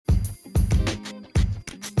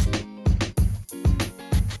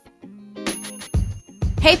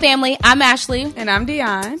Hey family, I'm Ashley. And I'm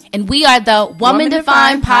Dion. And we are the Woman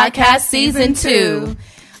Defined Podcast Season 2.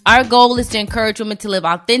 Our goal is to encourage women to live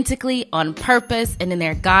authentically, on purpose, and in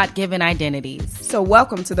their God-given identities. So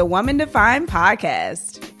welcome to the Woman Defined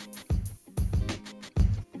Podcast.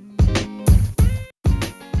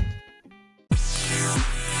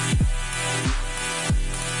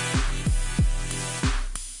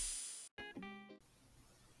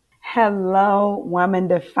 Hello, Woman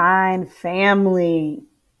Defined family.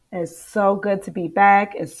 It's so good to be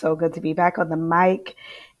back. It's so good to be back on the mic.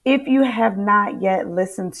 If you have not yet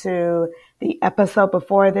listened to the episode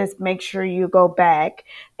before this, make sure you go back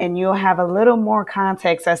and you'll have a little more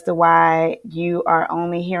context as to why you are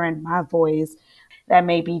only hearing my voice. That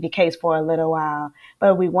may be the case for a little while,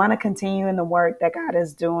 but we want to continue in the work that God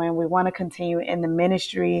is doing. We want to continue in the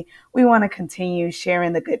ministry. We want to continue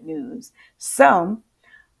sharing the good news. So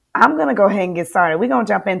I'm going to go ahead and get started. We're going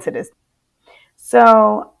to jump into this.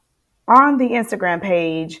 So on the Instagram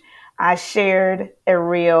page, I shared a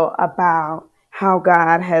reel about how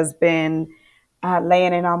God has been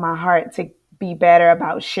laying it on my heart to be better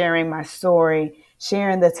about sharing my story,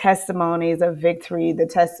 sharing the testimonies of victory, the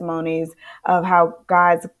testimonies of how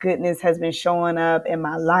God's goodness has been showing up in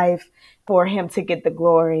my life for him to get the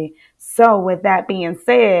glory. So with that being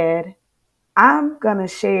said, I'm going to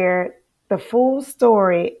share the full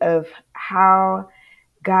story of how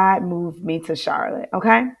God moved me to Charlotte,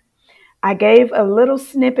 okay? I gave a little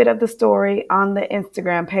snippet of the story on the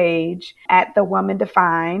Instagram page at The Woman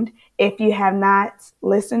Defined. If you have not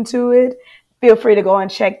listened to it, feel free to go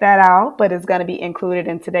and check that out, but it's going to be included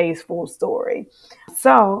in today's full story.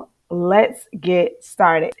 So let's get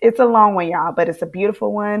started. It's a long one, y'all, but it's a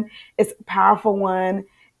beautiful one. It's a powerful one.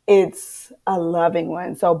 It's a loving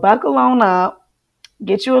one. So buckle on up,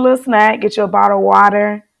 get you a little snack, get you a bottle of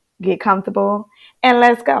water, get comfortable, and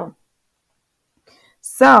let's go.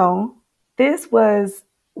 So this was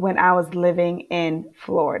when I was living in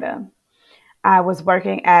Florida. I was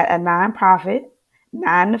working at a nonprofit,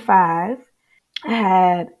 9 to 5. I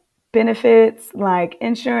had benefits like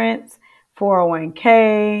insurance,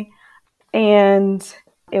 401k, and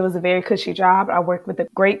it was a very cushy job. I worked with a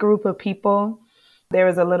great group of people. There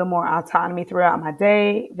was a little more autonomy throughout my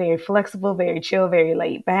day, very flexible, very chill, very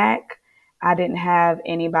laid back. I didn't have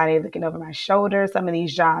anybody looking over my shoulder. Some of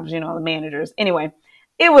these jobs, the managers. Anyway,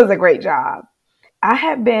 it was a great job. I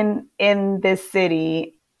have been in this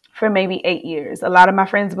city for maybe 8 years. A lot of my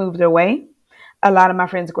friends moved away. A lot of my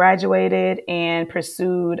friends graduated and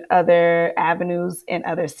pursued other avenues in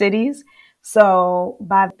other cities. So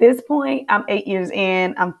by this point, I'm 8 years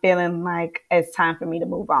in. I'm feeling like it's time for me to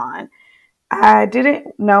move on. I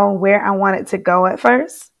didn't know where I wanted to go at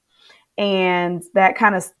first, and that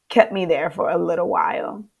kind of kept me there for a little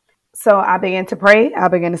while. So I began to pray. I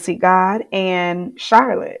began to seek God, and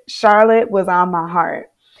Charlotte was on my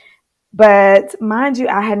heart. But mind you,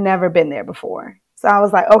 I had never been there before. So I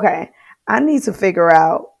was like, okay, I need to figure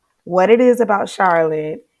out what it is about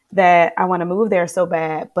Charlotte that I want to move there so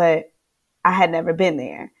bad, but I had never been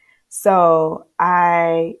there. So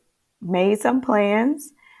I made some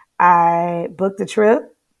plans. I booked a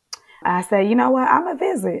trip. I said, you know what? I'm going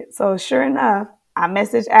to visit. So sure enough, I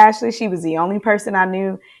messaged Ashley. She was the only person I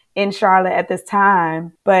knew in Charlotte at this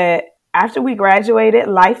time. But after we graduated,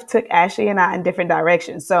 life took Ashley and I in different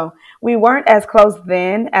directions. So we weren't as close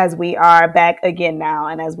then as we are back again now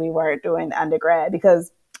and as we were doing undergrad,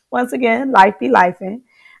 because once again, life be lifing.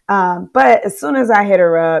 But as soon as I hit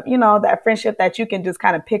her up, that friendship that you can just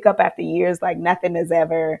kind of pick up after years, like nothing has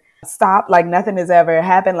ever stopped, like nothing has ever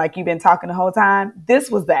happened, like you've been talking the whole time.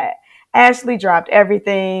 This was that. Ashley dropped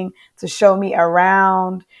everything to show me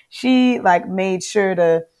around. She made sure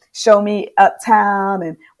to show me uptown,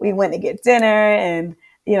 and we went to get dinner, and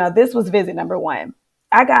this was visit number one.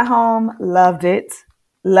 I got home, loved it.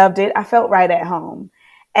 I felt right at home.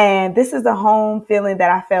 And this is the home feeling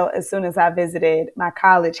that I felt as soon as I visited my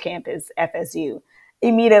college campus, FSU.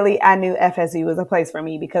 Immediately, I knew FSU was a place for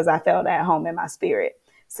me because I felt at home in my spirit.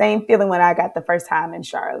 Same feeling when I got the first time in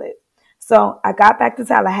Charlotte. So I got back to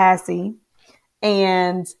Tallahassee,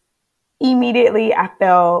 and immediately I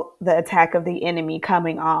felt the attack of the enemy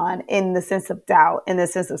coming on, in the sense of doubt, in the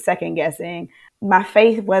sense of second guessing. My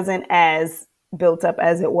faith wasn't as built up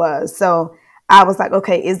as it was. So I was like,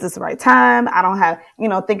 okay, is this the right time? I don't have,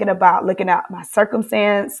 thinking about looking at my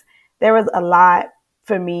circumstance. There was a lot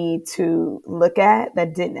for me to look at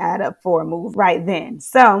that didn't add up for a move right then.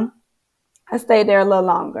 So I stayed there a little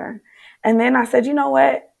longer. And then I said, you know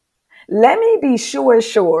what? Let me be sure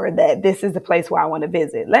that this is the place where I want to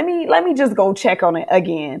visit. Let me just go check on it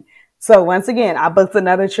again. So once again, I booked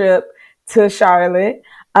another trip to Charlotte.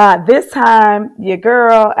 This time, your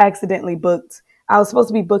girl accidentally booked. I was supposed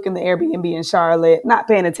to be booking the Airbnb in Charlotte, not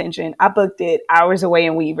paying attention. I booked it hours away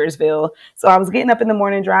in Weaversville. So I was getting up in the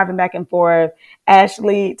morning, driving back and forth.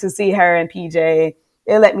 Ashley, to see her and PJ,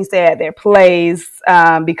 they let me stay at their place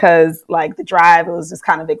because like the drive, it was just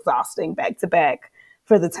kind of exhausting back to back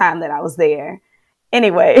for the time that I was there.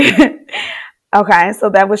 Anyway, okay, so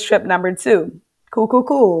that was trip number 2. Cool, cool,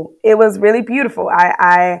 cool. It was really beautiful.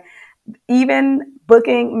 I even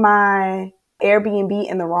booking my Airbnb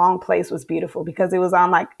in the wrong place was beautiful because it was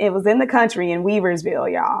in the country in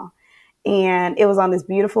Weaversville, y'all. And it was on this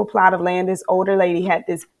beautiful plot of land. This older lady had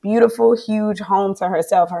this beautiful, huge home to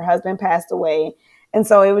herself. Her husband passed away. And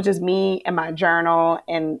so it was just me and my journal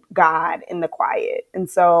and God in the quiet. And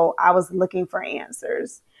so I was looking for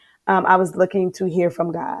answers. I was looking to hear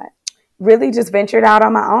from God. Really just ventured out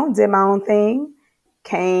on my own, did my own thing,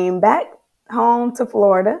 came back home to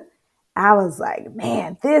Florida. I was like,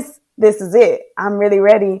 man, this is it. I'm really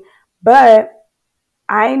ready. But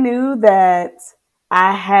I knew that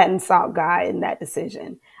I hadn't sought God in that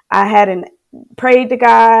decision. I hadn't prayed to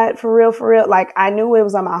God for real. Like I knew it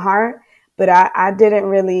was on my heart, but I didn't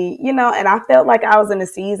really, and I felt like I was in a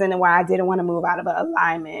season where I didn't want to move out of an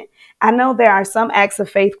alignment. I know there are some acts of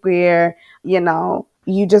faith where,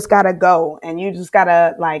 you just got to go and you just got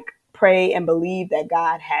to like pray and believe that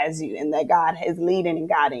God has you and that God is leading and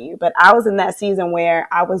guiding you. But I was in that season where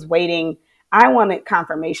I was waiting. I wanted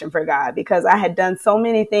confirmation for God because I had done so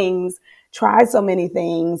many things, tried so many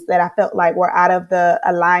things that I felt like were out of the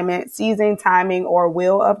alignment, season, timing, or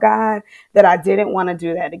will of God that I didn't want to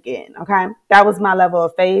do that again. Okay. That was my level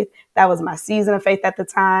of faith. That was my season of faith at the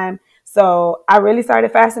time. So I really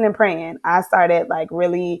started fasting and praying. I started like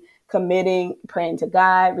really committing, praying to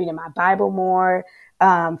God, reading my Bible more,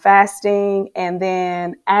 fasting. And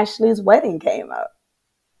then Ashley's wedding came up.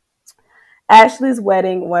 Ashley's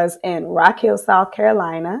wedding was in Rock Hill, South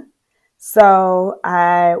Carolina. So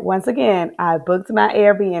I booked my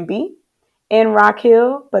Airbnb in Rock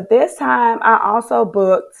Hill, but this time I also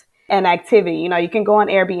booked an activity. You can go on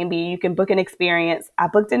Airbnb, you can book an experience. I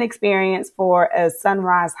booked an experience for a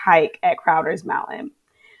sunrise hike at Crowder's Mountain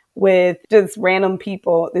with just random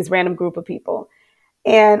people, this random group of people.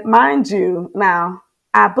 And mind you, now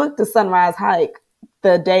I booked the sunrise hike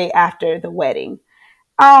the day after the wedding.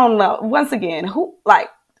 I don't know. Once again,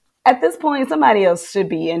 at this point, somebody else should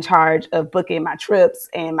be in charge of booking my trips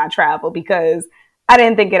and my travel because I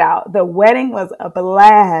didn't think it out. The wedding was a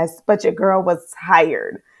blast, but your girl was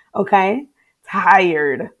tired. Okay.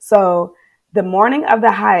 Tired. So the morning of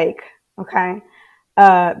the hike, okay,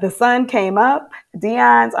 the sun came up.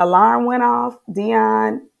 Dion's alarm went off.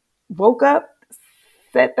 Dion woke up,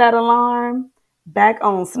 set that alarm back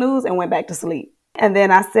on snooze and went back to sleep. And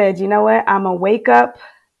then I said, you know what? I'm going to wake up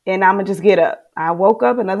and I'm going to just get up. I woke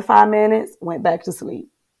up another 5 minutes, went back to sleep.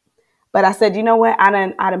 But I said, you know what? I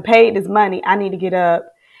done paid this money. I need to get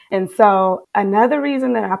up. And so another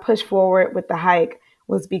reason that I pushed forward with the hike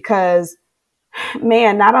was because,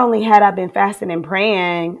 man, not only had I been fasting and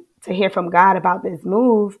praying to hear from God about this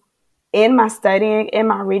move, in my studying, in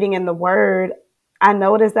my reading in the word, I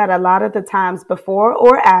noticed that a lot of the times before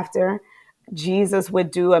or after Jesus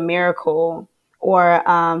would do a miracle or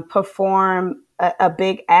perform a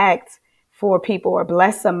big act for people or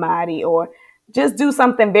bless somebody or just do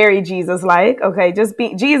something very Jesus-like, okay, just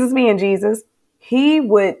be Jesus being Jesus, he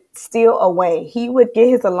would steal away. He would get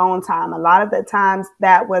his alone time. A lot of the times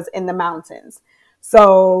that was in the mountains.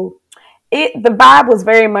 So the vibe was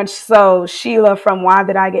very much so, Sheila from Why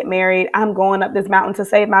Did I Get Married? I'm going up this mountain to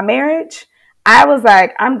save my marriage. I was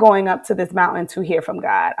like, I'm going up to this mountain to hear from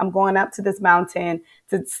God. I'm going up to this mountain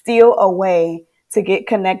to steal away to get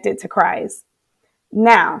connected to Christ.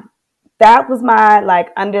 Now, that was my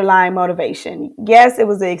underlying motivation. Yes, it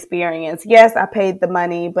was the experience. Yes, I paid the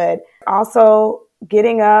money, but also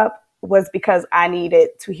getting up was because I needed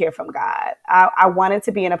to hear from God. I wanted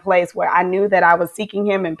to be in a place where I knew that I was seeking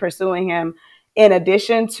him and pursuing him in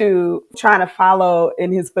addition to trying to follow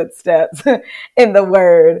in his footsteps in the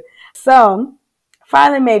word. So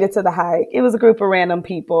finally made it to the hike. It was a group of random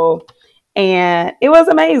people and it was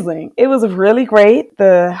amazing. It was really great.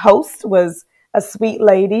 The host was a sweet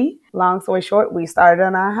lady. Long story short, we started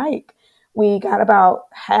on our hike. We got about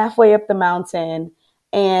halfway up the mountain,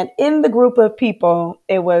 and in the group of people,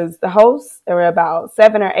 it was the host. There were about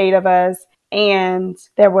 7 or 8 of us, and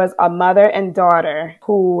there was a mother and daughter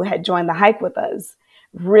who had joined the hike with us.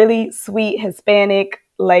 Really sweet Hispanic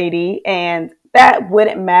lady, and that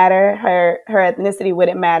wouldn't matter. Her ethnicity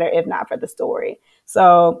wouldn't matter if not for the story.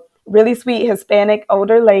 So really sweet Hispanic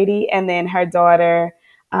older lady, and then her daughter,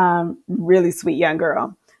 really sweet young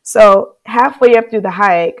girl. So halfway up through the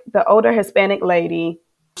hike, the older Hispanic lady,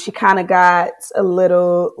 she kind of got a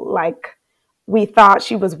little like, we thought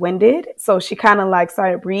she was winded. So she kind of like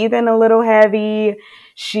started breathing a little heavy.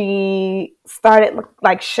 She started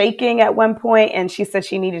like shaking at one point, and she said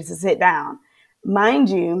she needed to sit down. Mind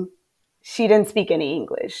you, she didn't speak any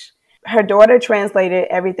English. Her daughter translated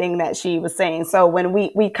everything that she was saying. So when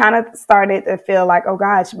we kind of started to feel like, oh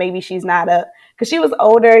gosh, maybe she's not up, because she was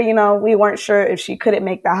older, we weren't sure if she couldn't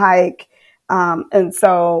make the hike. And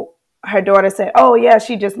so her daughter said, oh yeah,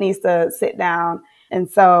 she just needs to sit down. And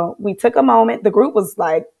so we took a moment. The group was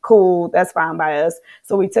like, cool, that's fine by us.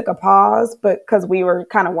 So we took a pause, but because we were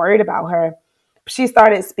kind of worried about her, she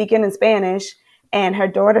started speaking in Spanish, and her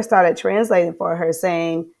daughter started translating for her,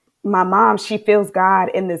 saying, my mom, she feels God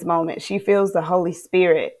in this moment. She feels the Holy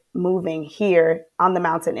Spirit moving here on the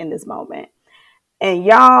mountain in this moment. And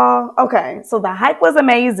y'all, okay, so the hike was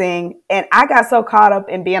amazing. And I got so caught up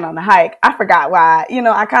in being on the hike, I forgot why.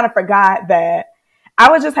 I kind of forgot that I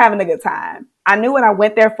was just having a good time. I knew what I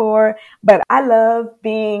went there for, but I love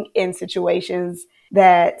being in situations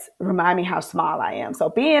that remind me how small I am. So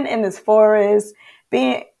being in this forest,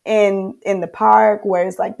 being in the park where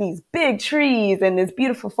it's like these big trees and this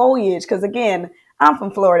beautiful foliage. Because again, I'm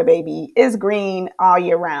from Florida, baby. It's green all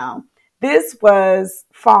year round. This was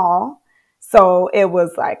fall. So it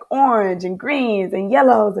was like orange and greens and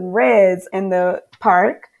yellows and reds in the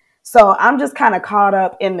park. So I'm just kind of caught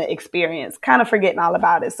up in the experience, kind of forgetting all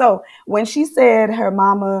about it. So when she said her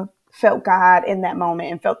mama felt God in that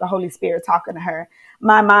moment and felt the Holy Spirit talking to her,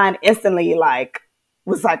 my mind instantly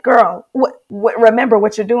was like, girl, what, remember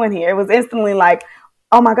what you're doing here. It was instantly like,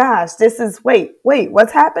 oh my gosh, this is, wait,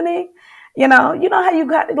 what's happening? You know how you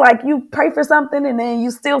got, like, you pray for something and then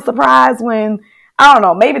you still surprised when, I don't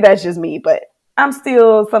know, maybe that's just me, but I'm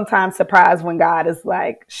still sometimes surprised when God is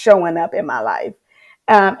like showing up in my life.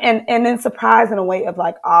 And then surprised in a way of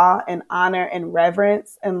like awe and honor and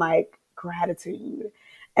reverence and like gratitude.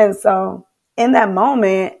 And so in that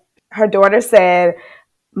moment, her daughter said,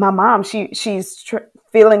 my mom, she's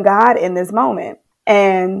feeling God in this moment.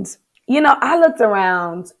 And, I looked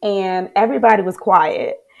around and everybody was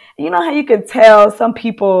quiet. You know how you could tell some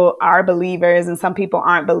people are believers and some people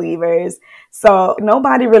aren't believers. So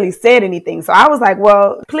nobody really said anything. So I was like,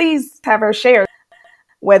 well, please have her share.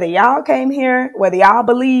 Whether y'all came here, whether y'all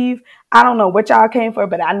believe, I don't know what y'all came for,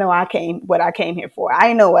 but I know what I came here for.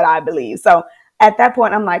 I know what I believe. So at that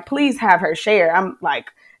point, I'm like, please have her share. I'm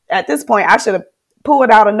like, at this point, I should have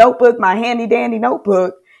pulled out a notebook, my handy dandy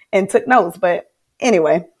notebook, and took notes. But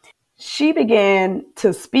anyway, she began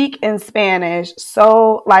to speak in Spanish.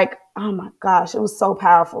 So like, oh my gosh, it was so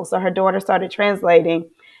powerful. So her daughter started translating.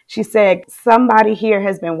 She said, somebody here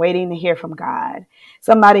has been waiting to hear from God.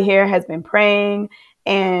 Somebody here has been praying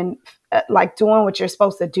and like doing what you're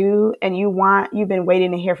supposed to do. And you've been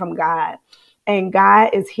waiting to hear from God. And God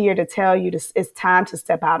is here to tell you it's time to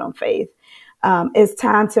step out on faith. It's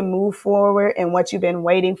time to move forward in what you've been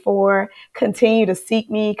waiting for. Continue to seek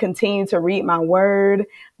me, continue to read my word.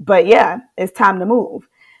 But yeah, it's time to move.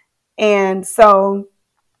 And so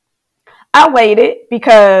I waited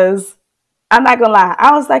because I'm not gonna lie.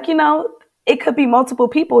 I was like, it could be multiple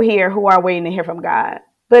people here who are waiting to hear from God.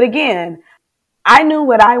 But again, I knew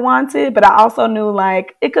what I wanted, but I also knew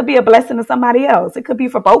like it could be a blessing to somebody else. It could be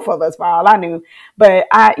for both of us for all I knew. But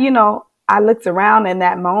I looked around in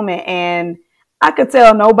that moment and I could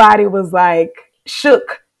tell nobody was like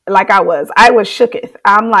shook like I was. I was shooketh.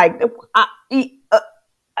 I'm like,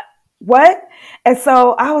 what? And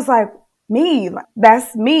so I was like, me,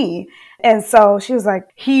 that's me. And so she was like,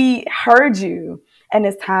 he heard you and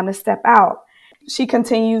it's time to step out. She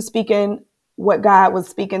continued speaking what God was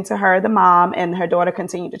speaking to her, the mom, and her daughter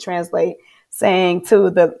continued to translate, saying to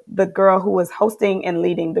the girl who was hosting and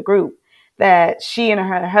leading the group that she and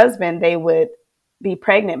her husband, they would be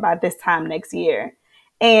pregnant by this time next year.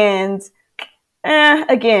 And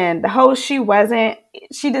again, the host, she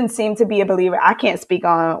didn't seem to be a believer. I can't speak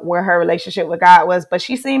on where her relationship with God was, but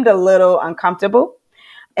she seemed a little uncomfortable.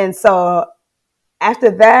 And so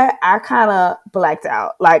after that, I kind of blacked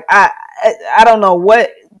out. Like, I don't know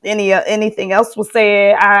what anything else was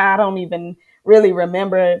said. I don't even really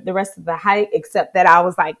remember the rest of the hike, except that I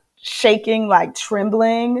was like shaking, like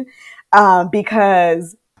trembling,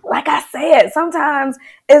 because like I said, sometimes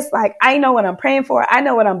it's like, I know what I'm praying for. I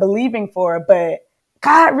know what I'm believing for, but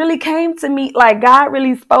God really came to me. Like God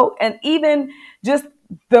really spoke. And even just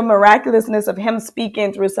the miraculousness of him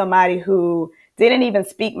speaking through somebody who didn't even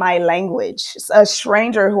speak my language, a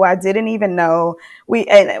stranger who I didn't even know. We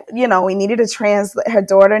needed to translate, her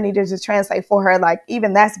daughter needed to translate for her. Like,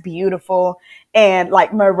 even that's beautiful and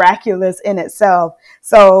like miraculous in itself.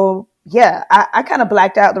 So yeah, I kind of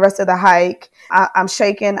blacked out the rest of the hike. I'm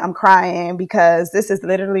shaking, I'm crying, because this is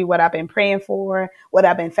literally what I've been praying for, what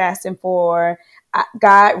I've been fasting for.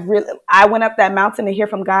 I went up that mountain to hear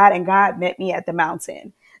from God, and God met me at the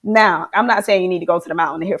mountain. Now, I'm not saying you need to go to the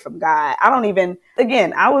mountain to hear from God.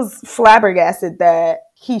 I was flabbergasted that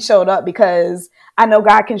he showed up, because I know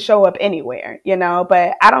God can show up anywhere,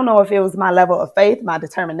 but I don't know if it was my level of faith, my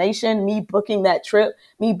determination, me booking that trip,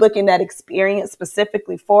 me booking that experience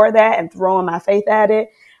specifically for that and throwing my faith at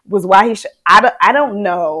it was why I don't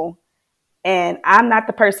know. And I'm not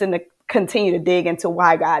the person to continue to dig into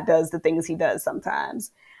why God does the things he does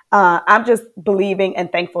sometimes. I'm just believing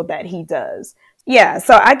and thankful that he does. Yeah,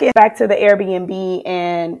 so I get back to the Airbnb,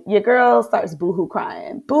 and your girl starts boohoo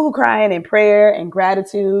crying in prayer and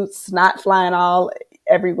gratitude, snot flying all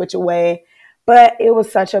every which way. But it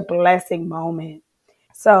was such a blessing moment.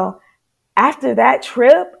 So after that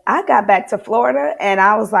trip, I got back to Florida, and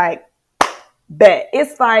I was like, bet.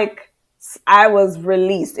 It's like I was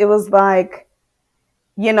released. It was like,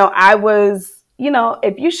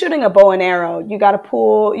 if you're shooting a bow and arrow, you got to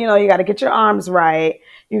pull, you got to get your arms right.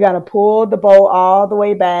 You got to pull the bow all the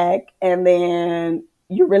way back, and then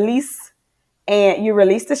you release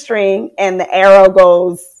the string, and the arrow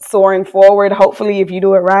goes soaring forward. Hopefully, if you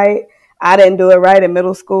do it right. I didn't do it right in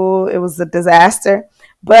middle school. It was a disaster.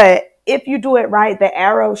 But if you do it right, the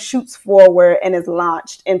arrow shoots forward and is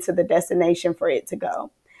launched into the destination for it to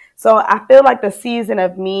go. So I feel like the season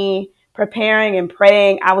of me preparing and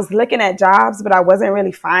praying, I was looking at jobs, but I wasn't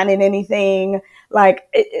really finding anything. Like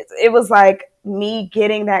it was like me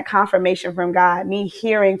getting that confirmation from God, me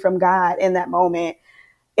hearing from God in that moment.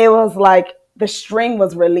 It was like the string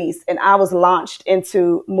was released, and I was launched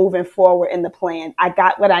into moving forward in the plan. I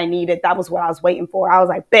got what I needed. That was what I was waiting for. I was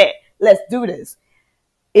like, bet, let's do this.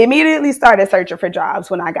 Immediately started searching for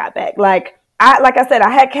jobs when I got back. Like I said,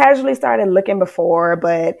 I had casually started looking before,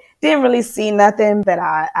 but didn't really see nothing that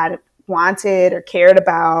I wanted or cared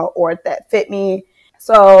about or that fit me.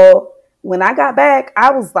 So when I got back,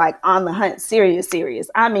 I was like on the hunt, serious.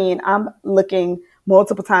 I mean, I'm looking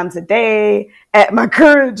multiple times a day at my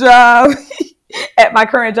current job,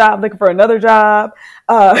 looking for another job.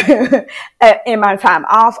 In my time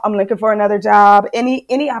off, I'm looking for another job.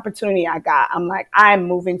 Any opportunity I got, I'm like, I'm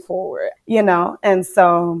moving forward, And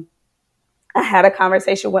so I had a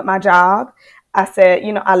conversation with my job. I said,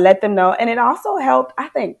 I let them know. And it also helped. I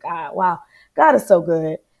thank God. Wow. God is so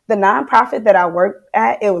good. The nonprofit that I worked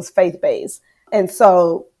at, it was faith-based. And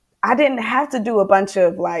so I didn't have to do a bunch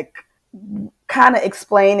of like kind of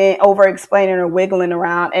over explaining or wiggling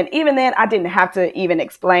around. And even then I didn't have to even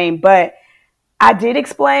explain, but I did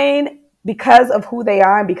explain because of who they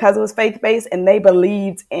are and because it was faith-based, and they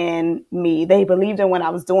believed in me. They believed in what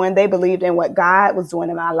I was doing. They believed in what God was doing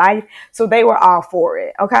in my life. So they were all for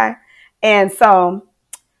it. Okay. And so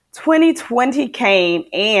 2020 came,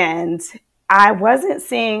 and I wasn't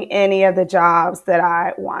seeing any of the jobs that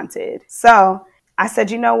I wanted. So I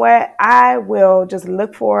said, you know what? I will just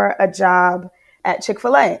look for a job at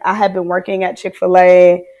Chick-fil-A. I had been working at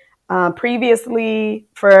Chick-fil-A previously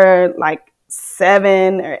for like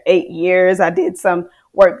 7 or 8 years. I did some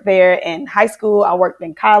work there in high school. I worked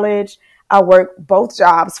in college. I worked both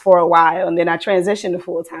jobs for a while, and then I transitioned to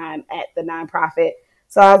full-time at the nonprofit.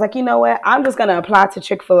 So I was like, you know what? I'm just going to apply to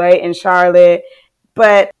Chick-fil-A in Charlotte.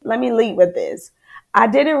 But let me lead with this. I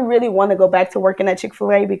didn't really want to go back to working at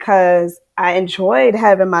Chick-fil-A because I enjoyed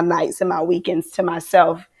having my nights and my weekends to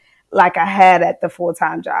myself like I had at the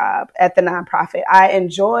full-time job at the nonprofit. I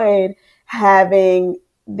enjoyed having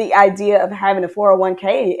the idea of having a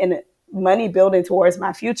 401k and money building towards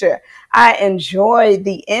my future. I enjoyed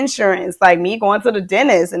the insurance, like me going to the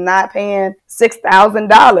dentist and not paying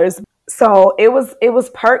 $6,000. So it was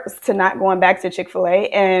perks to not going back to Chick-fil-A,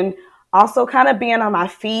 and also kind of being on my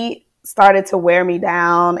feet started to wear me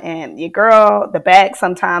down. And your girl, the back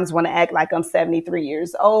sometimes want to act like I'm 73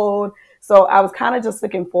 years old. So I was kind of just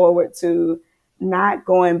looking forward to not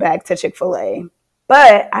going back to Chick-fil-A.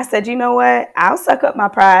 But I said, you know what? I'll suck up my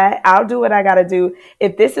pride. I'll do what I got to do.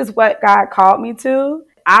 If this is what God called me to,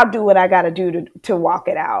 I'll do what I got to do to walk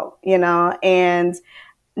it out, And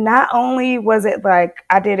not only was it like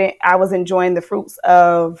I was enjoying the fruits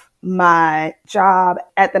of my job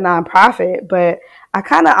at the nonprofit, but I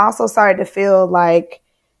kind of also started to feel like,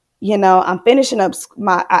 I'm finishing up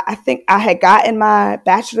I think I had gotten my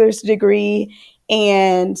bachelor's degree,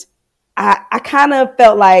 and I kind of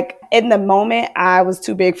felt like in the moment I was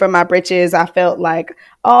too big for my britches. I felt like,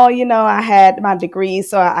 oh, I had my degree.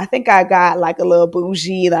 So I think I got like a little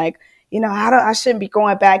bougie, like, I shouldn't be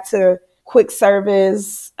going back to quick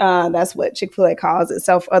service. That's what Chick-fil-A calls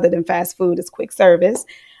itself, other than fast food, is quick service.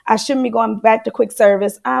 I shouldn't be going back to quick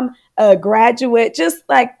service. I'm a graduate, just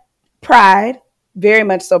like pride, very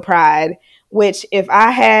much so pride, which if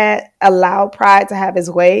I had allowed pride to have his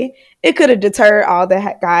way, it could have deterred all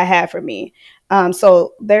that God had for me.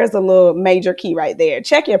 So there's a little major key right there.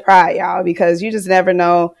 Check your pride, y'all, because you just never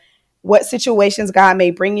know what situations God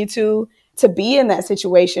may bring you to be in that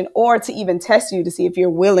situation, or to even test you to see if you're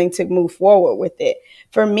willing to move forward with it.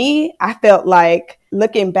 For me, I felt like,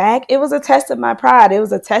 looking back, it was a test of my pride. It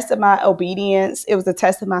was a test of my obedience. It was a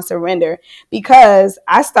test of my surrender, because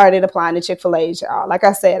I started applying to Chick-fil-A, y'all. Like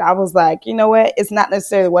I said, I was like, you know what? It's not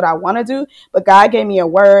necessarily what I want to do, but God gave me a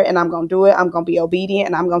word and I'm going to do it. I'm going to be obedient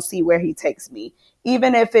and I'm going to see where he takes me.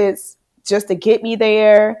 Even if it's just to get me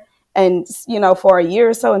there, and, for a year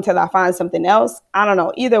or so until I find something else. I don't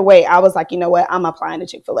know. Either way, I was like, you know what? I'm applying to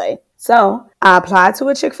Chick-fil-A. So I applied to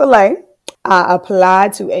a Chick-fil-A. I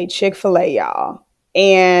applied to a Chick-fil-A, y'all.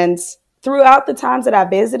 And throughout the times that I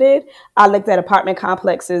visited, I looked at apartment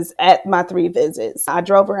complexes at my 3 visits. I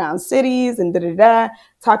drove around cities and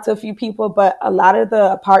talked to a few people, but a lot of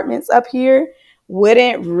the apartments up here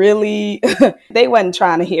wouldn't really, they wasn't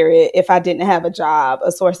trying to hear it if I didn't have a job,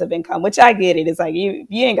 a source of income, which I get it. It's like, you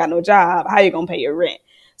ain't got no job. How you going to pay your rent?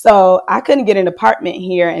 So I couldn't get an apartment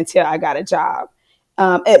here until I got a job,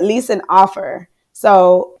 at least an offer.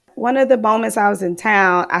 So one of the moments I was in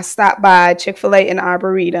town, I stopped by Chick-fil-A in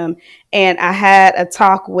Arboretum, and I had a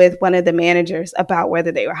talk with one of the managers about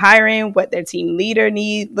whether they were hiring, what their team leader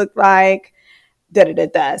need looked like.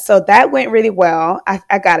 So that went really well.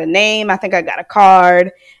 I got a name. I think I got a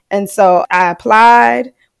card. And so I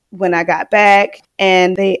applied when I got back,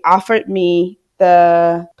 and they offered me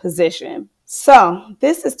the position. So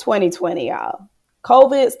this is 2020, y'all.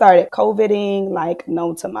 COVID started COVIDing like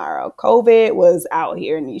no tomorrow. COVID was out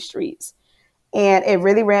here in these streets, and it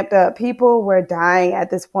really ramped up. People were dying at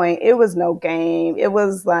this point. It was no game. It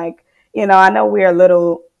was like, I know we're a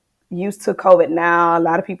little used to COVID now. A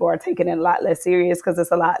lot of people are taking it a lot less serious because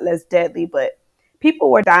it's a lot less deadly, but people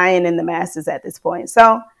were dying in the masses at this point.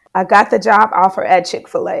 So I got the job offer at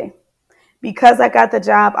Chick-fil-A. Because I got the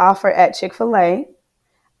job offer at Chick-fil-A,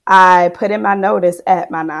 I put in my notice at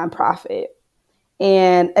my nonprofit.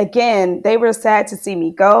 And again, they were sad to see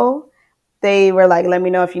me go. They were like, let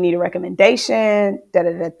me know if you need a recommendation,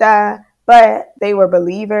 But they were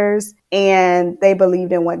believers, and they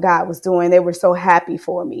believed in what God was doing. They were so happy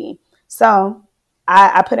for me. So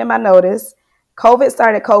I put in my notice. COVID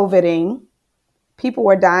started COVIDing. People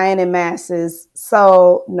were dying in masses.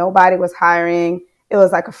 So nobody was hiring. It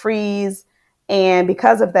was like a freeze. And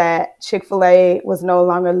because of that, Chick-fil-A was no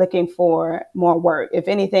longer looking for more work. If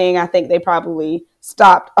anything, I think they probably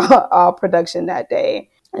stopped all production that day.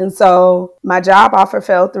 And so my job offer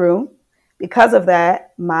fell through. Because of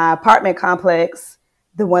that, my apartment complex,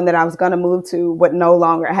 the one that I was going to move to, would no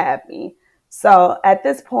longer have me. So at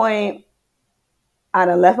this point, I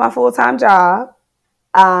done left my full-time job.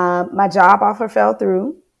 My job offer fell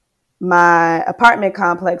through. My apartment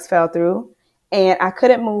complex fell through. And I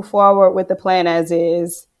couldn't move forward with the plan as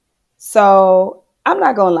is. So I'm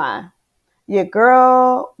not going to lie. Your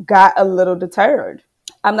girl got a little deterred.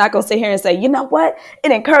 I'm not going to sit here and say, you know what?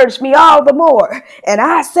 It encouraged me all the more. And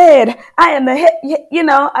I said, I am the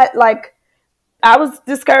hit, I was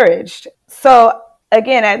discouraged. So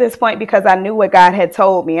again, at this point, because I knew what God had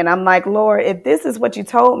told me, and I'm like, Lord, if this is what you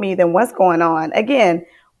told me, then what's going on? Again,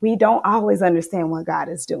 we don't always understand what God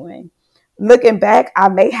is doing. Looking back, I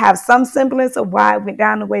may have some semblance of why it went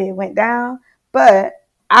down the way it went down, but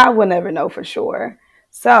I will never know for sure.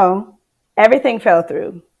 So everything fell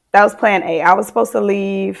through. That was plan A. I was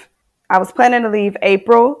planning to leave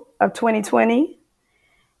April of 2020,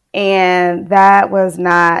 and that was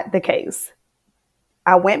not the case.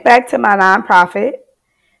 I went back to my nonprofit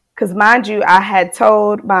because, mind you, I had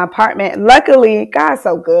told my apartment, luckily, God's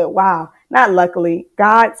so good. Wow. Not luckily,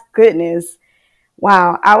 God's goodness.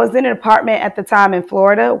 Wow. I was in an apartment at the time in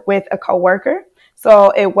Florida with a coworker.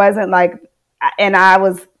 So it wasn't like, and I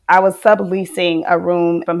was subleasing a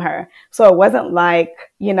room from her. So it wasn't like,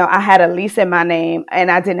 I had a lease in my name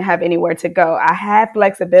and I didn't have anywhere to go. I had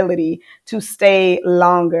flexibility to stay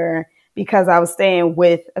longer because I was staying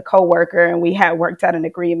with a coworker and we had worked out an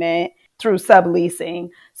agreement through subleasing.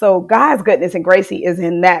 So God's goodness and grace is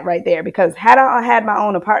in that right there, because had I had my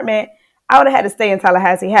own apartment, I would have had to stay in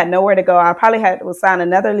Tallahassee, had nowhere to go. I probably had to sign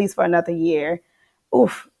another lease for another year.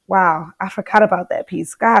 Oof, Wow. I forgot about that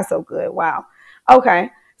piece. God's so good. Wow. Okay.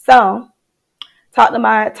 So talked to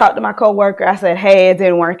my coworker. I said, hey, it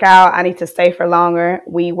didn't work out. I need to stay for longer.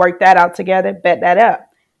 We worked that out together, bet that up.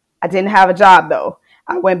 I didn't have a job though.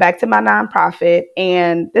 I went back to my nonprofit,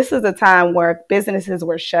 and this is a time where businesses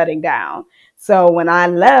were shutting down. So when I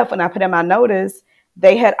left, when I put in my notice,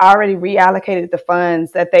 they had already reallocated the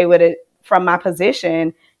funds that they would from my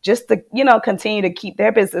position just to, continue to keep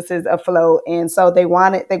their businesses afloat. And so they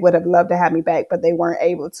would have loved to have me back, but they weren't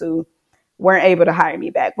able to hire me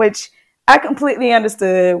back, which I completely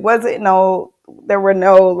understood. There were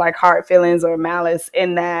no like hard feelings or malice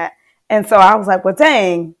in that. And so I was like, well,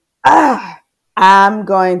 dang, I'm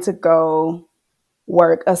going to go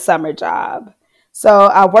work a summer job. So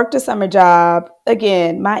I worked a summer job.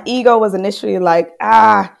 Again, my ego was initially like,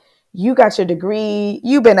 you got your degree.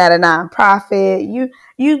 You've been at a nonprofit.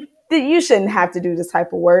 You shouldn't have to do this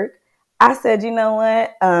type of work. I said, you know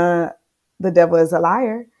what? The devil is a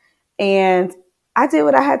liar. And I did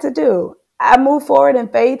what I had to do. I moved forward in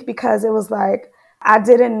faith because it was like I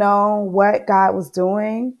didn't know what God was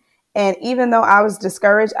doing. And even though I was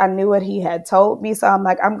discouraged, I knew what he had told me. So I'm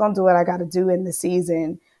like, I'm going to do what I got to do in the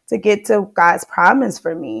season to get to God's promise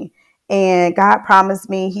for me. And God promised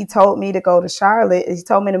me, he told me to go to Charlotte. He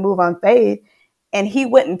told me to move on faith. And he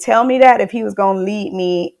wouldn't tell me that if he was going to lead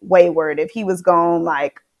me wayward, if he was going to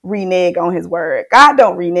like renege on his word. God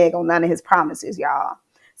don't renege on none of his promises, y'all.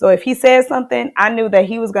 So if he said something, I knew that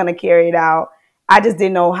he was going to carry it out. I just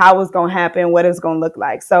didn't know how it was going to happen, what it was going to look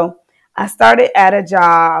like. So I started at a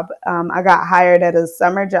job. I got hired at a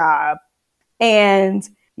summer job. And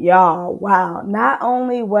y'all, wow, not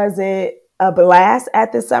only was it a blast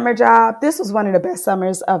at the summer job, this was one of the best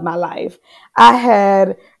summers of my life. I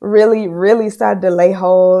had really, really started to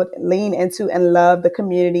lean into and love the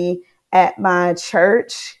community at my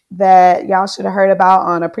church that y'all should have heard about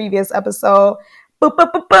on a previous episode.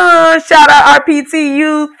 Shout out RPT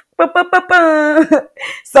youth.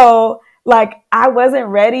 So like I wasn't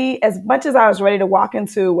ready as much as I was ready to walk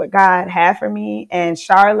into what God had for me and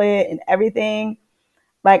Charlotte and everything.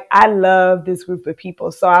 Like I love this group of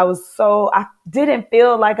people. So I didn't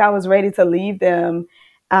feel like I was ready to leave them.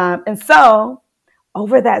 And so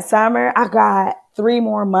over that summer, I got 3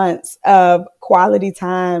 more months of quality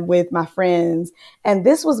time with my friends. And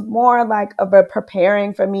this was more like of a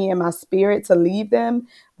preparing for me and my spirit to leave them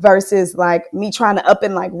versus like me trying to up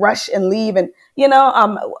and like rush and leave. And,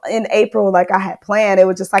 in April, like I had planned, it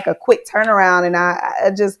was just like a quick turnaround. And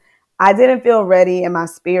I didn't feel ready in my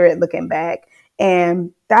spirit looking back.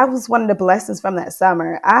 And that was one of the blessings from that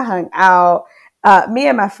summer. I hung out. Me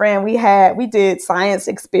and my friend, we did science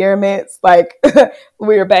experiments. Like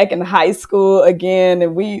we were back in high school again,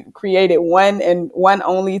 and we created one and one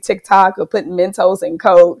only TikTok of putting Mentos in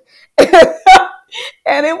Coke.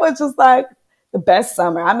 And it was just like the best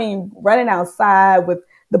summer. I mean, running outside with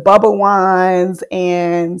the bubble wands,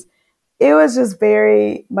 and it was just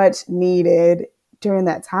very much needed during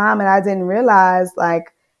that time. And I didn't realize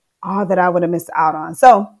like all that I would have missed out on.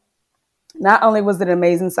 So not only was it an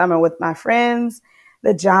amazing summer with my friends,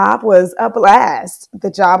 the job was a blast.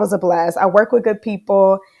 I work with good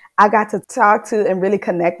people. I got to talk to and really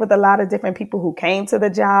connect with a lot of different people who came to the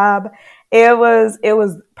job. It was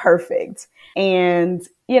perfect. And,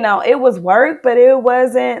 it was work, but it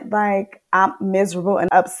wasn't like I'm miserable and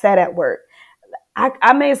upset at work.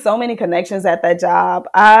 I made so many connections at that job.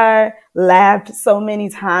 I laughed so many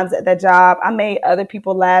times at that job. I made other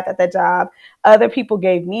people laugh at that job. Other people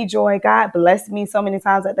gave me joy. God blessed me so many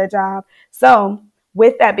times at that job. So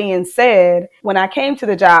with that being said, when I came to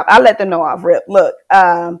the job, I let them know off rip. Look,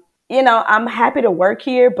 I'm happy to work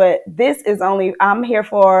here, but I'm here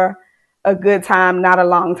for a good time, not a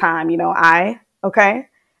long time. Okay.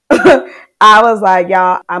 I was like,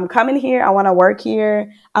 y'all, I'm coming here. I want to work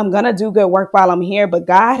here. I'm going to do good work while I'm here. But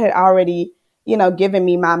God had already, given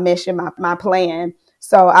me my mission, my plan.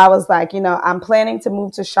 So I was like, I'm planning to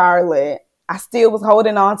move to Charlotte. I still was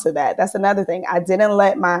holding on to that. That's another thing. I didn't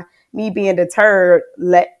let me being deterred,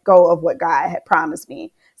 let go of what God had promised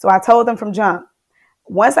me. So I told them from jump,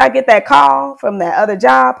 once I get that call from that other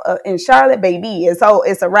job in Charlotte, baby, it's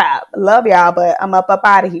a wrap. Love y'all, but I'm up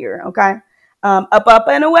out of here. Okay. Up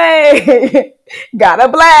and away. Got a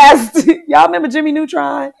blast. Y'all remember Jimmy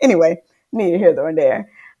Neutron? Anyway, neither here nor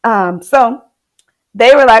there. So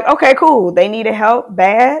they were like, okay, cool. They needed help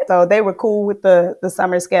bad. So they were cool with the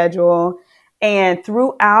summer schedule. And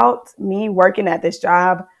throughout me working at this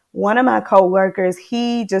job, one of my coworkers,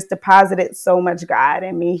 he just deposited so much God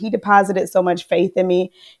in me. He deposited so much faith in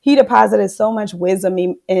me. He deposited so much wisdom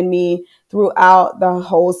in me throughout the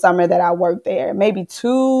whole summer that I worked there. Maybe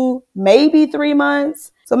 2, maybe 3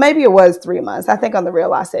 months. So maybe it was 3 months. I think on the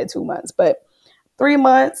reel I said 2 months, but 3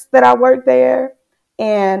 months that I worked there.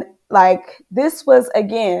 And like, this was,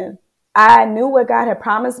 again, I knew what God had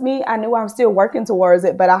promised me. I knew I was still working towards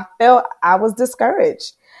it, but I felt I was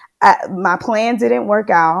discouraged. My plan didn't work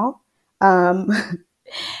out.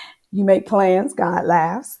 You make plans, God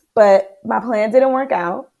laughs, but my plan didn't work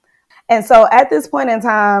out. And so at this point in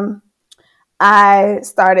time, I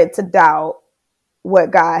started to doubt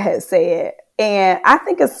what God had said. And I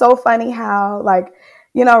think it's so funny how, like,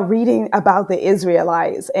 you know, reading about the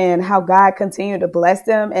Israelites and how God continued to bless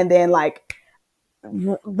them. And then like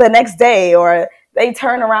the next day, or they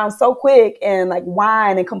turn around so quick and like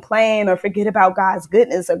whine and complain or forget about God's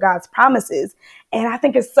goodness or God's promises. And I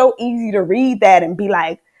think it's so easy to read that and be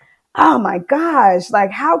like, oh my gosh,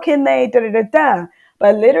 like how can they da da da da?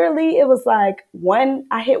 But literally it was like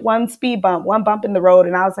I hit one speed bump, one bump in the road.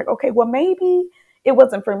 And I was like, okay, well, maybe it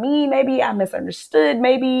wasn't for me. Maybe I misunderstood.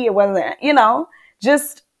 Maybe it wasn't, you know,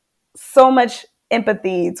 just so much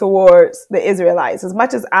empathy towards the Israelites. As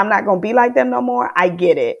much as I'm not going to be like them no more, I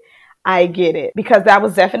get it. I get it, because that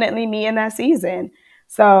was definitely me in that season.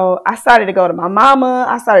 So I started to go to my mama.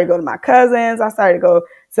 I started to go to my cousins. I started to go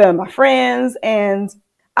to my friends. And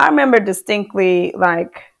I remember distinctly,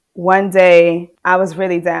 like, one day I was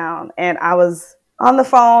really down and I was on the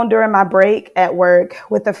phone during my break at work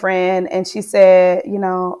with a friend. And she said, you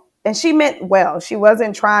know, and she meant well. She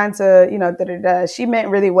wasn't trying to, you know, She meant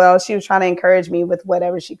really well. She was trying to encourage me with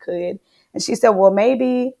whatever she could. And she said, well,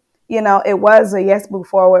 maybe, you know, it was a yes, move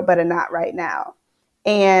forward, but a not right now.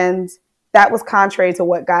 And that was contrary to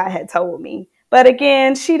what God had told me. But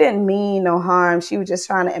again, she didn't mean no harm. She was just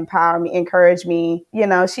trying to empower me, encourage me. You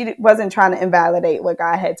know, she wasn't trying to invalidate what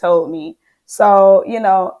God had told me. So, you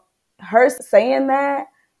know, her saying that,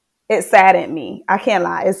 it saddened me. I can't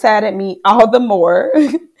lie. It saddened me all the more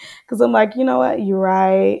because I'm like, you know what? You're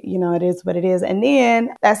right. You know, it is what it is. And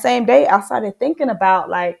then that same day, I started thinking about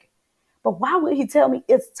like, but why would he tell me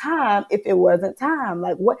it's time if it wasn't time?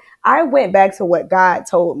 Like, what? I went back to what God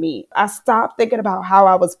told me. I stopped thinking about how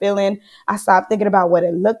I was feeling. I stopped thinking about what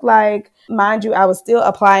it looked like. Mind you, I was still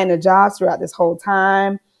applying to jobs throughout this whole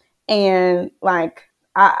time. And like,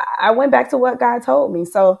 I went back to what God told me.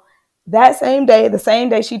 So that same day, the same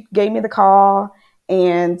day she gave me the call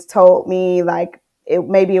and told me like,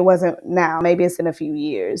 maybe it wasn't now, maybe it's in a few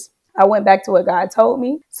years. I went back to what God told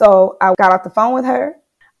me. So I got off the phone with her.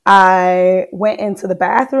 I went into the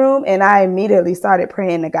bathroom and I immediately started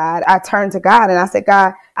praying to God. I turned to God and I said,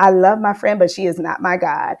 God, I love my friend, but she is not my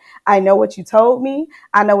God. I know what you told me.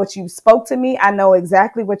 I know what you spoke to me. I know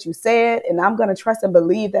exactly what you said. And I'm going to trust and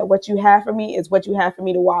believe that what you have for me is what you have for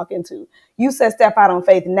me to walk into. You said step out on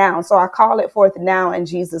faith now. So I call it forth now in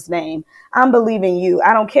Jesus' name. I'm believing you.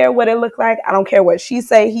 I don't care what it looked like. I don't care what she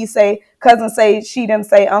say, he say, cousin say, she didn't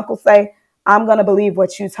say, uncle say. I'm going to believe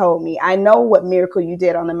what you told me. I know what miracle you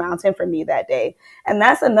did on the mountain for me that day. And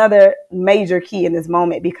that's another major key in this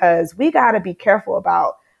moment, because we got to be careful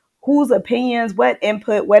about whose opinions, what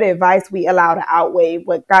input, what advice we allow to outweigh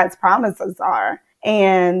what God's promises are.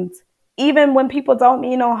 And even when people don't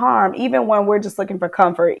mean no harm, even when we're just looking for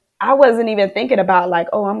comfort, I wasn't even thinking about like,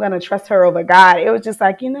 oh, I'm going to trust her over God. It was just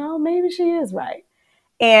like, you know, maybe she is right.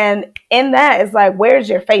 And in that, it's like, where's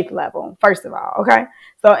your faith level, first of all? Okay.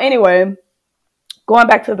 So anyway, going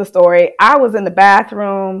back to the story, I was in the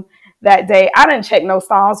bathroom that day. I didn't check no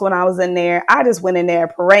stalls when I was in there. I just went in there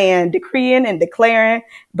praying, decreeing and declaring,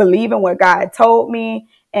 believing what God told me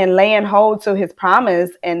and laying hold to his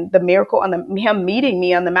promise and the miracle on him meeting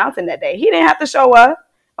me on the mountain that day. He didn't have to show up.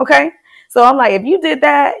 Okay. So I'm like, if you did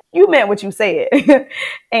that, you meant what you said.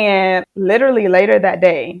 And literally later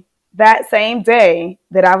that same day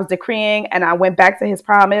that I was decreeing and I went back to his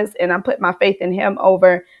promise and I put my faith in him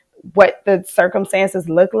over what the circumstances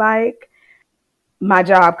look like, my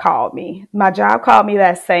job called me. My job called me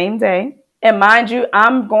that same day. And mind you,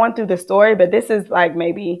 I'm going through the story, but this is like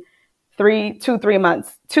maybe 2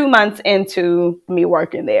 months into me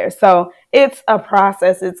working there. So it's a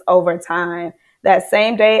process. It's over time. That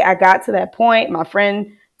same day I got to that point, my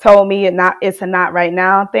friend told me it's a not right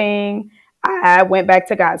now thing. I went back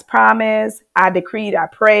to God's promise. I decreed, I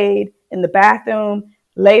prayed in the bathroom.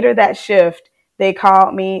 Later that shift, they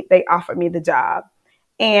called me, they offered me the job.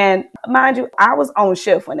 And mind you, I was on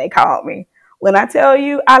shift when they called me. When I tell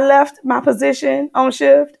you I left my position on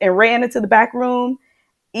shift and ran into the back room,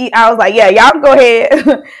 I was like, yeah, y'all can go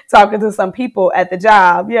ahead talking to some people at the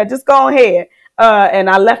job. Yeah, just go ahead. And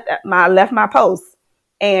I left my post.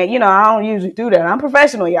 And, you know, I don't usually do that. I'm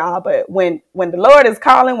professional, y'all. But when the Lord is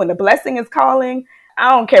calling, when the blessing is calling, I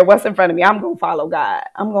don't care what's in front of me. I'm going to follow God.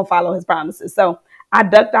 I'm going to follow his promises. So I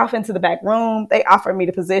ducked off into the back room. They offered me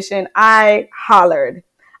the position. I hollered.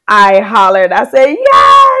 I said,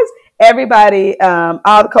 yes. Everybody,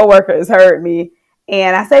 all the coworkers heard me.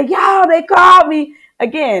 And I said, yo, they called me.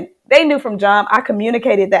 Again, they knew from jump. I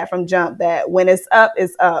communicated that from jump, that when it's up,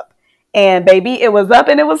 it's up. And baby, it was up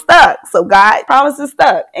and it was stuck. So God promises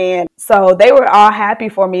stuck. And so they were all happy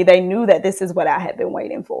for me. They knew that this is what I had been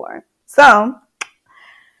waiting for. So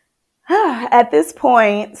at this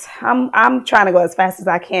point, I'm trying to go as fast as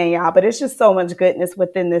I can, y'all, but it's just so much goodness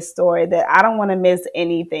within this story that I don't want to miss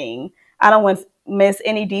anything. I don't want to miss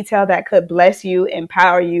any detail that could bless you,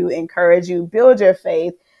 empower you, encourage you, build your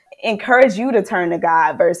faith, encourage you to turn to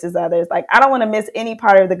God versus others. Like, I don't want to miss any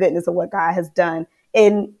part of the goodness of what God has done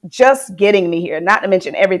in just getting me here, not to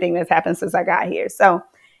mention everything that's happened since I got here. So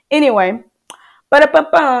anyway, so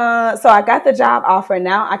I got the job offer.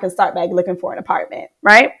 Now I can start back looking for an apartment,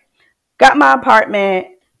 right? Got my apartment.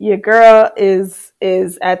 Your girl is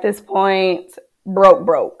at this point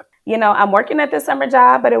broke. You know, I'm working at the summer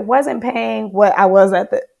job, but it wasn't paying what I was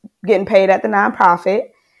getting paid at the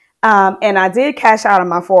nonprofit. And I did cash out on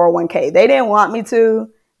my 401k. They didn't want me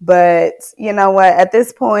to, but you know what? At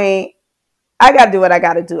this point, I got to do what I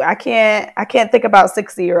got to do. I can't think about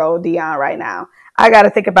 60-year-old Dion right now. I got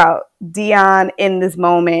to think about Dion in this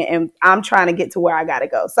moment, and I'm trying to get to where I got to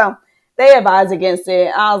go. So they advised against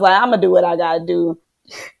it. I was like, I'm going to do what I got to do.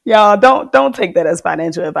 Y'all, don't take that as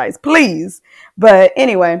financial advice, please. But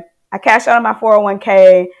anyway, I cashed out on my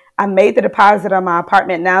 401k. I made the deposit on my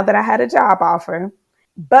apartment now that I had a job offer,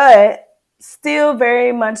 but still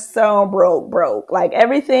very much so broke. Like,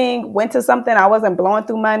 everything went to something. I wasn't blowing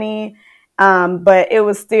through money. But it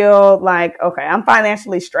was still like, okay, I'm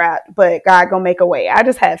financially strapped, but God gonna make a way. I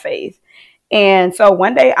just had faith. And so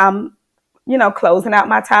one day I'm, closing out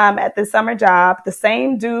my time at this summer job. The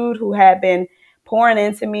same dude who had been pouring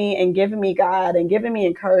into me and giving me God and giving me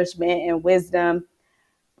encouragement and wisdom.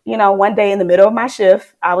 One day in the middle of my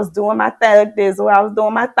shift, I was doing my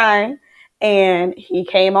thing, and he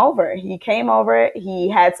came over. He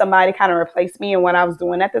had somebody kind of replace me in what I was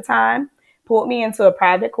doing at the time. Pulled me into a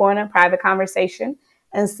private conversation,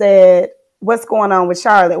 and said, what's going on with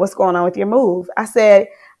Charlotte? What's going on with your move? I said,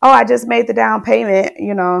 oh, I just made the down payment.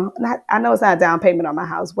 I know it's not a down payment on my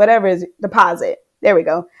house, whatever is deposit. There we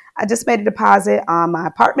go. I just made a deposit on my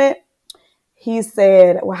apartment. He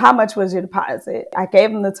said, well, how much was your deposit? I gave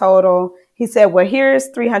him the total. He said, well, here's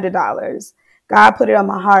 $300. God put it on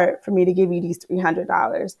my heart for me to give you these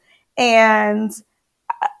 $300. And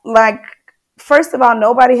first of all,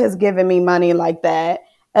 nobody has given me money like that.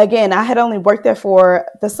 Again, I had only worked there for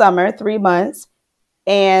the summer, 3 months.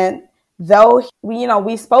 And though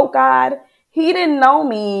we spoke God, he didn't know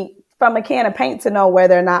me from a can of paint to know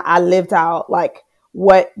whether or not I lived out like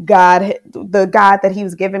what the God that he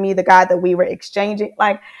was giving me, the God that we were exchanging.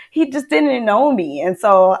 Like, he just didn't know me. And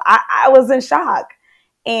so I was in shock.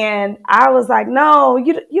 And I was like, no,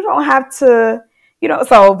 you don't have to,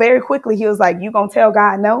 so very quickly he was like, you gonna tell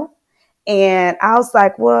God no? And I was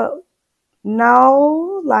like, well,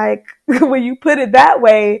 no, like, when you put it that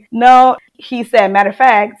way, no. He said, matter of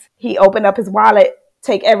fact, he opened up his wallet,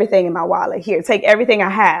 take everything in my wallet. Here, take everything I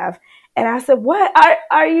have. And I said, what?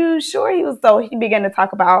 Are you sure? He began to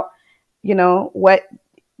talk about, what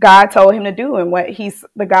God told him to do and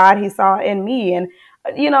the God he saw in me. And,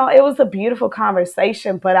 it was a beautiful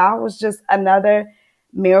conversation, but I was just another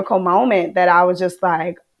miracle moment that I was just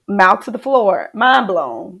like, mouth to the floor, mind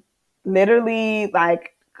blown. Literally,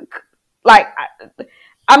 like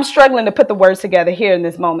I'm struggling to put the words together here in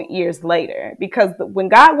this moment years later, because when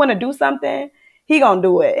God want to do something, he gonna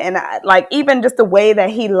do it. And even just the way that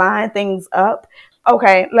he lined things up.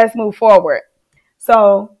 Okay, let's move forward.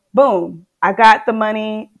 So boom, I got the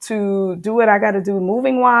money to do what I got to do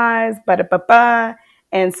moving wise,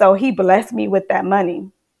 and so he blessed me with that money.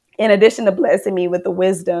 In addition to blessing me with the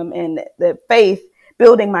wisdom and the faith,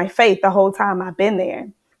 building my faith the whole time I've been there.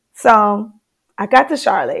 So I got to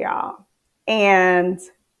Charlotte, y'all. And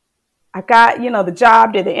I got, the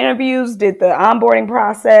job, did the interviews, did the onboarding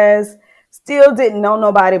process, still didn't know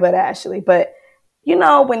nobody but Ashley. But,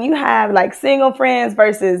 when you have like single friends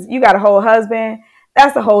versus you got a whole husband,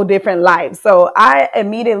 that's a whole different life. So I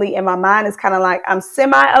immediately, in my mind, is kind of like I'm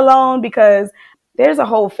semi-alone because there's a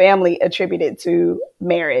whole family attributed to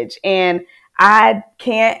marriage. And I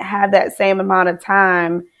can't have that same amount of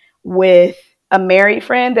time with a married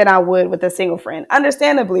friend than I would with a single friend.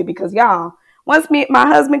 Understandably, because y'all, once my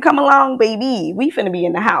husband come along, baby, we finna be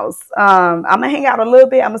in the house. I'm gonna hang out a little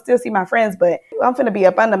bit. I'm gonna still see my friends, but I'm finna be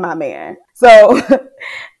up under my man. So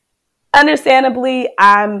understandably,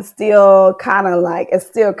 I'm still kind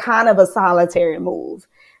of a solitary move.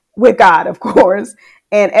 with God, of course.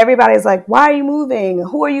 And everybody's like, why are you moving?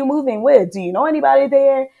 Who are you moving with? Do you know anybody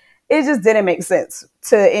there? It just didn't make sense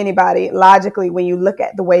to anybody logically when you look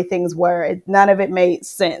at the way things were. None of it made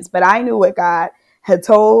sense. But I knew what God had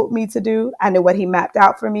told me to do. I knew what he mapped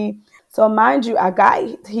out for me. So mind you, I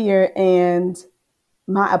got here and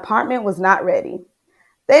my apartment was not ready.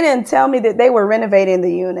 They didn't tell me that they were renovating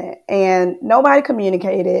the unit, and nobody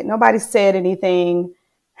communicated. Nobody said anything.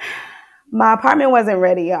 My apartment wasn't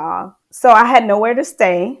ready, y'all. So I had nowhere to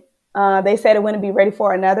stay. They said it wouldn't be ready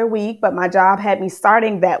for another week, but my job had me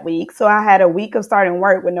starting that week. So I had a week of starting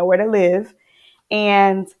work with nowhere to live.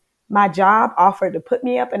 And my job offered to put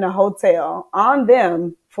me up in a hotel on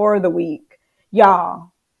them for the week.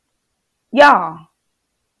 Y'all, y'all,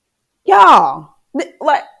 y'all.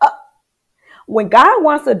 Like, when God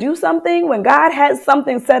wants to do something, when God has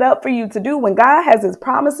something set up for you to do, when God has his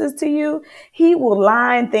promises to you, he will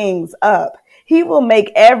line things up. He will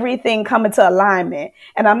make everything come into alignment.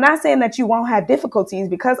 And I'm not saying that you won't have difficulties,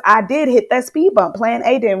 because I did hit that speed bump. Plan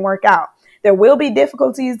A didn't work out. There will be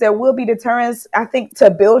difficulties. There will be deterrents, I think, to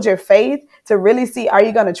build your faith, to really see, are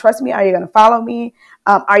you going to trust me? Are you going to follow me?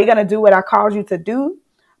 Are you going to do what I called you to do?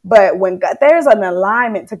 But when God, there's an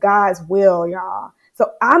alignment to God's will, y'all.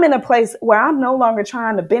 So I'm in a place where I'm no longer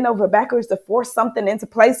trying to bend over backwards to force something into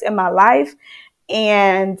place in my life.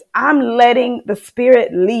 And I'm letting the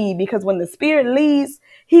Spirit lead, because when the Spirit leads,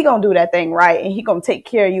 he going to do that thing right. And he going to take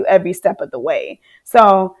care of you every step of the way.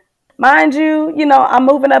 So mind you, I'm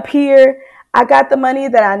moving up here. I got the money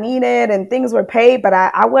that I needed and things were paid, but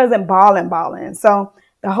I wasn't balling. So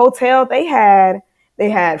the hotel, they had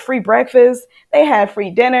free breakfast. They had free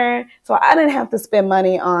dinner. So I didn't have to spend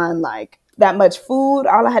money on like that much food.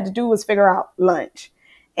 All I had to do was figure out lunch.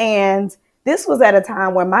 And this was at a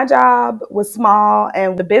time where my job was small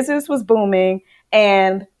and the business was booming.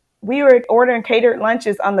 And we were ordering catered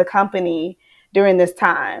lunches on the company during this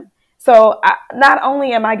time. So not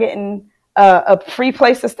only am I getting a free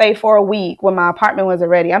place to stay for a week when my apartment wasn't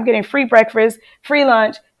ready, I'm getting free breakfast, free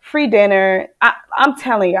lunch, free dinner. I'm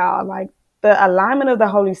telling y'all, like, the alignment of the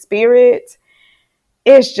Holy Spirit,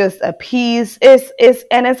 it's just a peace.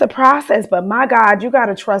 It's a process, but my God, you got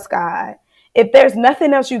to trust God. If there's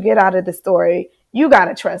nothing else you get out of the story, you got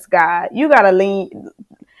to trust God. You got to lean.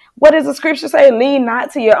 What does the scripture say? Lean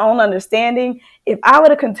not to your own understanding. If I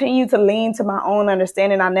would have continued to lean to my own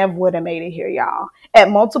understanding, I never would have made it here, y'all. At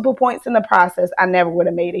multiple points in the process, I never would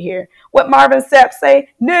have made it here. What Marvin Sapp say?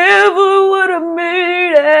 Never would have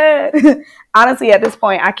made it. Honestly, at this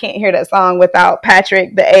point, I can't hear that song without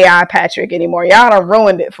Patrick, the AI Patrick, anymore. Y'all done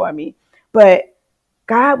ruined it for me. But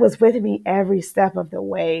God was with me every step of the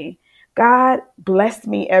way. God blessed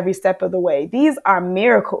me every step of the way. These are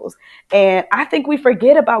miracles. And I think we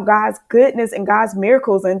forget about God's goodness and God's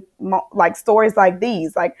miracles and like stories like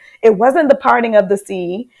these. Like, it wasn't the parting of the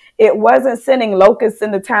sea. It wasn't sending locusts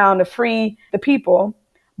in the town to free the people,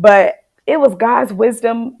 but it was God's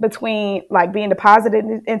wisdom between like being deposited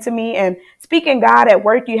into me. And speaking God at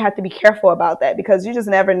work, you have to be careful about that, because you just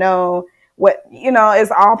never know what,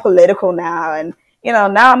 it's all political now. And,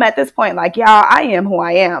 now I'm at this point, like, y'all, I am who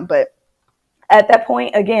I am. But at that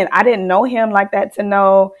point, again, I didn't know him like that to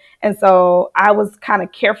know. And so I was kind of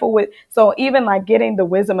careful with, so even like getting the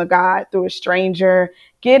wisdom of God through a stranger,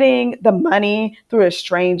 getting the money through a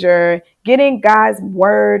stranger, getting God's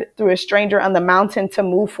word through a stranger on the mountain to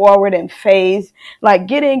move forward in faith, like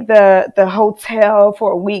getting the hotel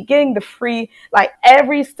for a week, getting the free, like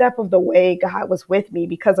every step of the way, God was with me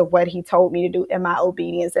because of what he told me to do in my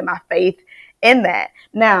obedience and my faith in that.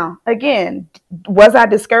 Now, again, was I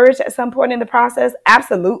discouraged at some point in the process?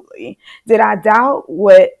 Absolutely. Did I doubt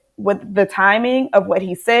what the timing of what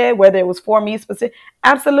he said, whether it was for me specific?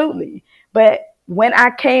 Absolutely. But when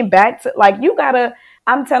I came back to, like,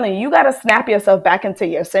 I'm telling you, you got to snap yourself back into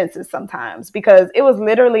your senses sometimes, because it was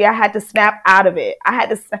literally, I had to snap out of it.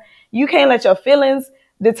 You can't let your feelings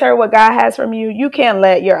deter what God has from you. You can't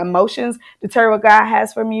let your emotions deter what God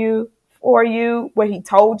has from you. For you, what he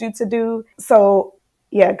told you to do. So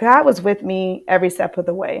yeah, God was with me every step of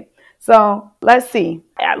the way. So let's see.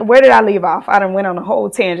 Where did I leave off? I done went on a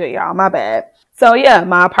whole tangent, y'all. My bad. So yeah,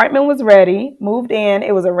 my apartment was ready, moved in.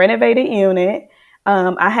 It was a renovated unit.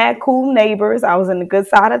 I had cool neighbors. I was in the good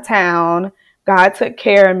side of town. God took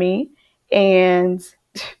care of me. And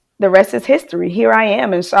the rest is history. Here I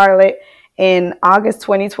am in Charlotte in August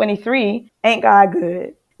 2023. Ain't God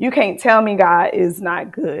good? You can't tell me God is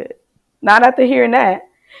not good. Not after hearing that.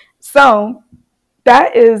 So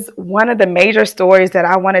that is one of the major stories that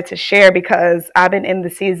I wanted to share, because I've been in the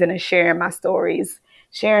season of sharing my stories,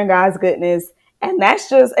 sharing God's goodness. And that's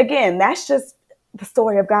just the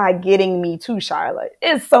story of God getting me to Charlotte.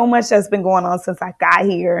 It's so much that's been going on since I got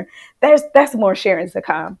here. That's more sharing to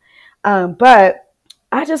come. But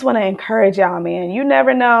I just want to encourage y'all, man. You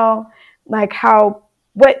never know like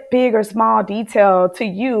what big or small detail to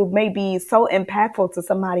you may be so impactful to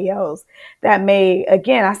somebody else that may,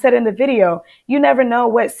 again, I said in the video, you never know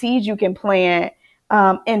what seed you can plant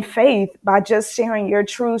in faith by just sharing your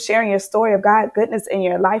truth, sharing your story of God's goodness in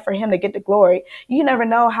your life for him to get the glory. You never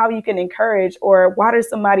know how you can encourage or water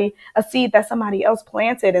a seed that somebody else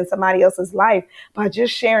planted in somebody else's life by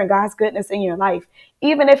just sharing God's goodness in your life.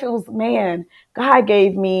 Even if it was, man, God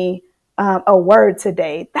gave me a word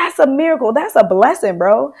today. That's a miracle. That's a blessing,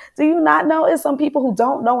 bro. Do you not know it's some people who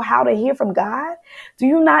don't know how to hear from God? Do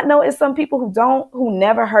you not know it's some people who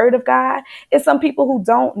never heard of God? It's some people who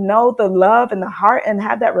don't know the love and the heart and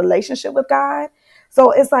have that relationship with God.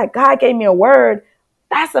 So it's like, God gave me a word.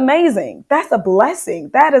 That's amazing. That's a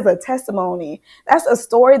blessing. That is a testimony. That's a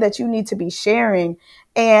story that you need to be sharing.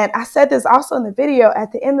 And I said this also in the video.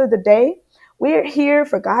 At the end of the day, we're here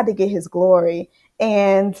for God to get his glory.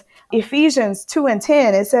 And Ephesians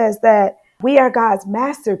 2:10, it says that we are God's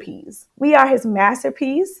masterpiece. We are his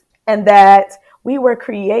masterpiece, and that we were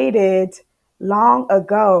created long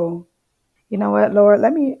ago. You know what, Lord?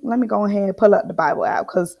 Let me go ahead and pull up the Bible out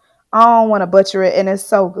because I don't want to butcher it, and it's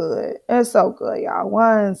so good. It's so good, y'all.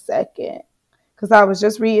 1 second, because I was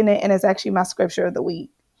just reading it, and it's actually my scripture of the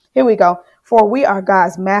week. Here we go. For we are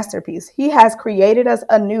God's masterpiece. He has created us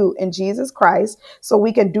anew in Jesus Christ so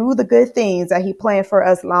we can do the good things that he planned for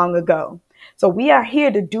us long ago. So we are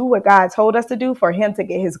here to do what God told us to do for him to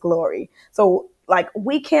get his glory. So like,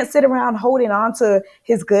 we can't sit around holding on to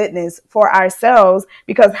his goodness for ourselves,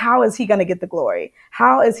 because how is he going to get the glory?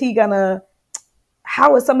 How is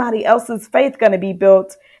somebody else's faith going to be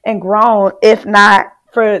built and grown if not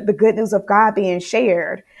for the good news of God being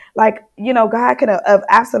shared? Like, God can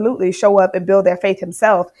absolutely show up and build their faith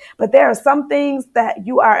himself. But there are some things that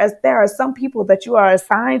there are some people that you are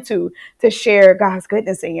assigned to share God's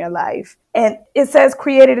goodness in your life. And it says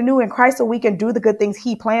created anew in Christ so we can do the good things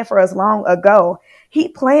he planned for us long ago. He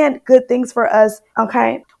planned good things for us.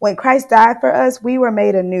 Okay. When Christ died for us, we were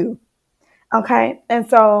made anew. Okay. And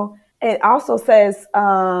so it also says,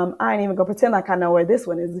 I ain't even gonna pretend like I know where this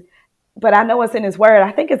one is, but I know what's in his word.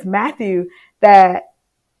 I think it's Matthew, that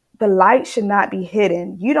the light should not be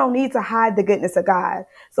hidden. You don't need to hide the goodness of God.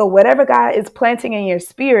 So whatever God is planting in your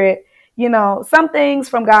spirit, some things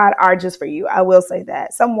from God are just for you. I will say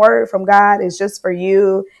that. Some word from God is just for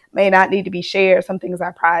you, may not need to be shared. Some things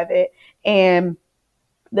are private. And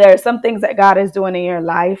there are some things that God is doing in your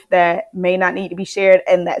life that may not need to be shared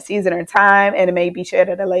in that season or time, and it may be shared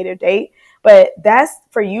at a later date. But that's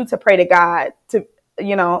for you to pray to God to,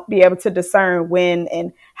 be able to discern when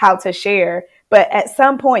and how to share. But at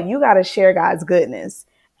some point, you got to share God's goodness.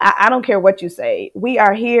 I don't care what you say. We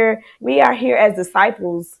are here as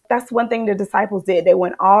disciples. That's one thing the disciples did. They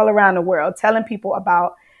went all around the world telling people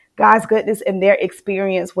about God's goodness and their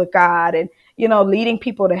experience with God, and, leading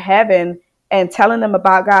people to heaven and telling them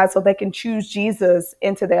about God so they can choose Jesus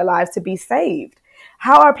into their lives to be saved.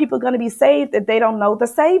 How are people going to be saved if they don't know the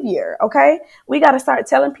Savior? Okay, we got to start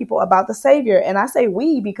telling people about the Savior. And I say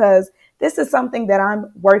we because this is something that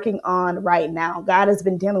I'm working on right now. God has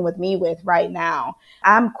been dealing with me with right now.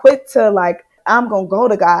 I'm quick to I'm going to go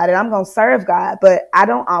to God and I'm going to serve God, but I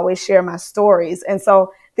don't always share my stories. And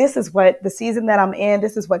so this is what the season that I'm in,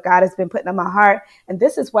 this is what God has been putting in my heart. And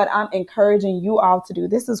this is what I'm encouraging you all to do.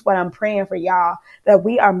 This is what I'm praying for y'all, that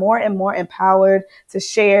we are more and more empowered to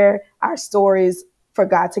share our stories for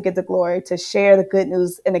God to get the glory, to share the good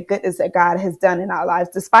news and the goodness that God has done in our lives,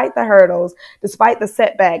 despite the hurdles, despite the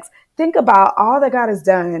setbacks. Think about all that God has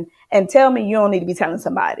done and tell me you don't need to be telling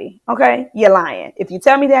somebody. Okay? You're lying. If you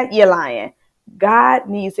tell me that, you're lying. God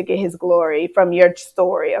needs to get his glory from your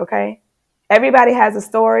story. Okay? Everybody has a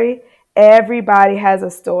story. Everybody has a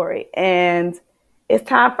story. And it's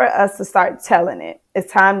time for us to start telling it.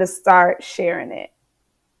 It's time to start sharing it.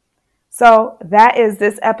 So that is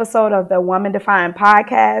this episode of the Woman Defined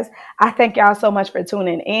podcast. I thank y'all so much for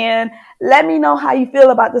tuning in. Let me know how you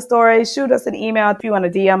feel about the story. Shoot us an email if you want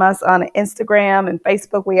to DM us on Instagram and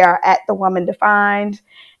Facebook. We are at The Woman Defined.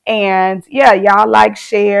 And yeah, y'all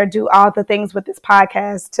share, do all the things with this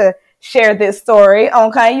podcast to share this story.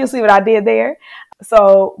 Okay, you see what I did there?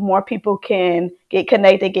 So more people can get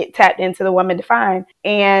connected, get tapped into The Woman Defined.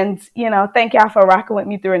 And, thank y'all for rocking with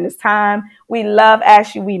me during this time. We love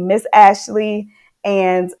Ashley. We miss Ashley.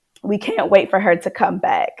 And we can't wait for her to come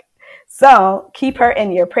back. So keep her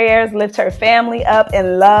in your prayers. Lift her family up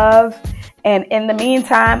in love. And in the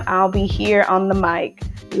meantime, I'll be here on the mic.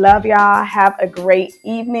 Love y'all. Have a great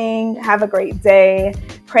evening. Have a great day.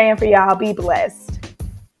 Praying for y'all. Be blessed.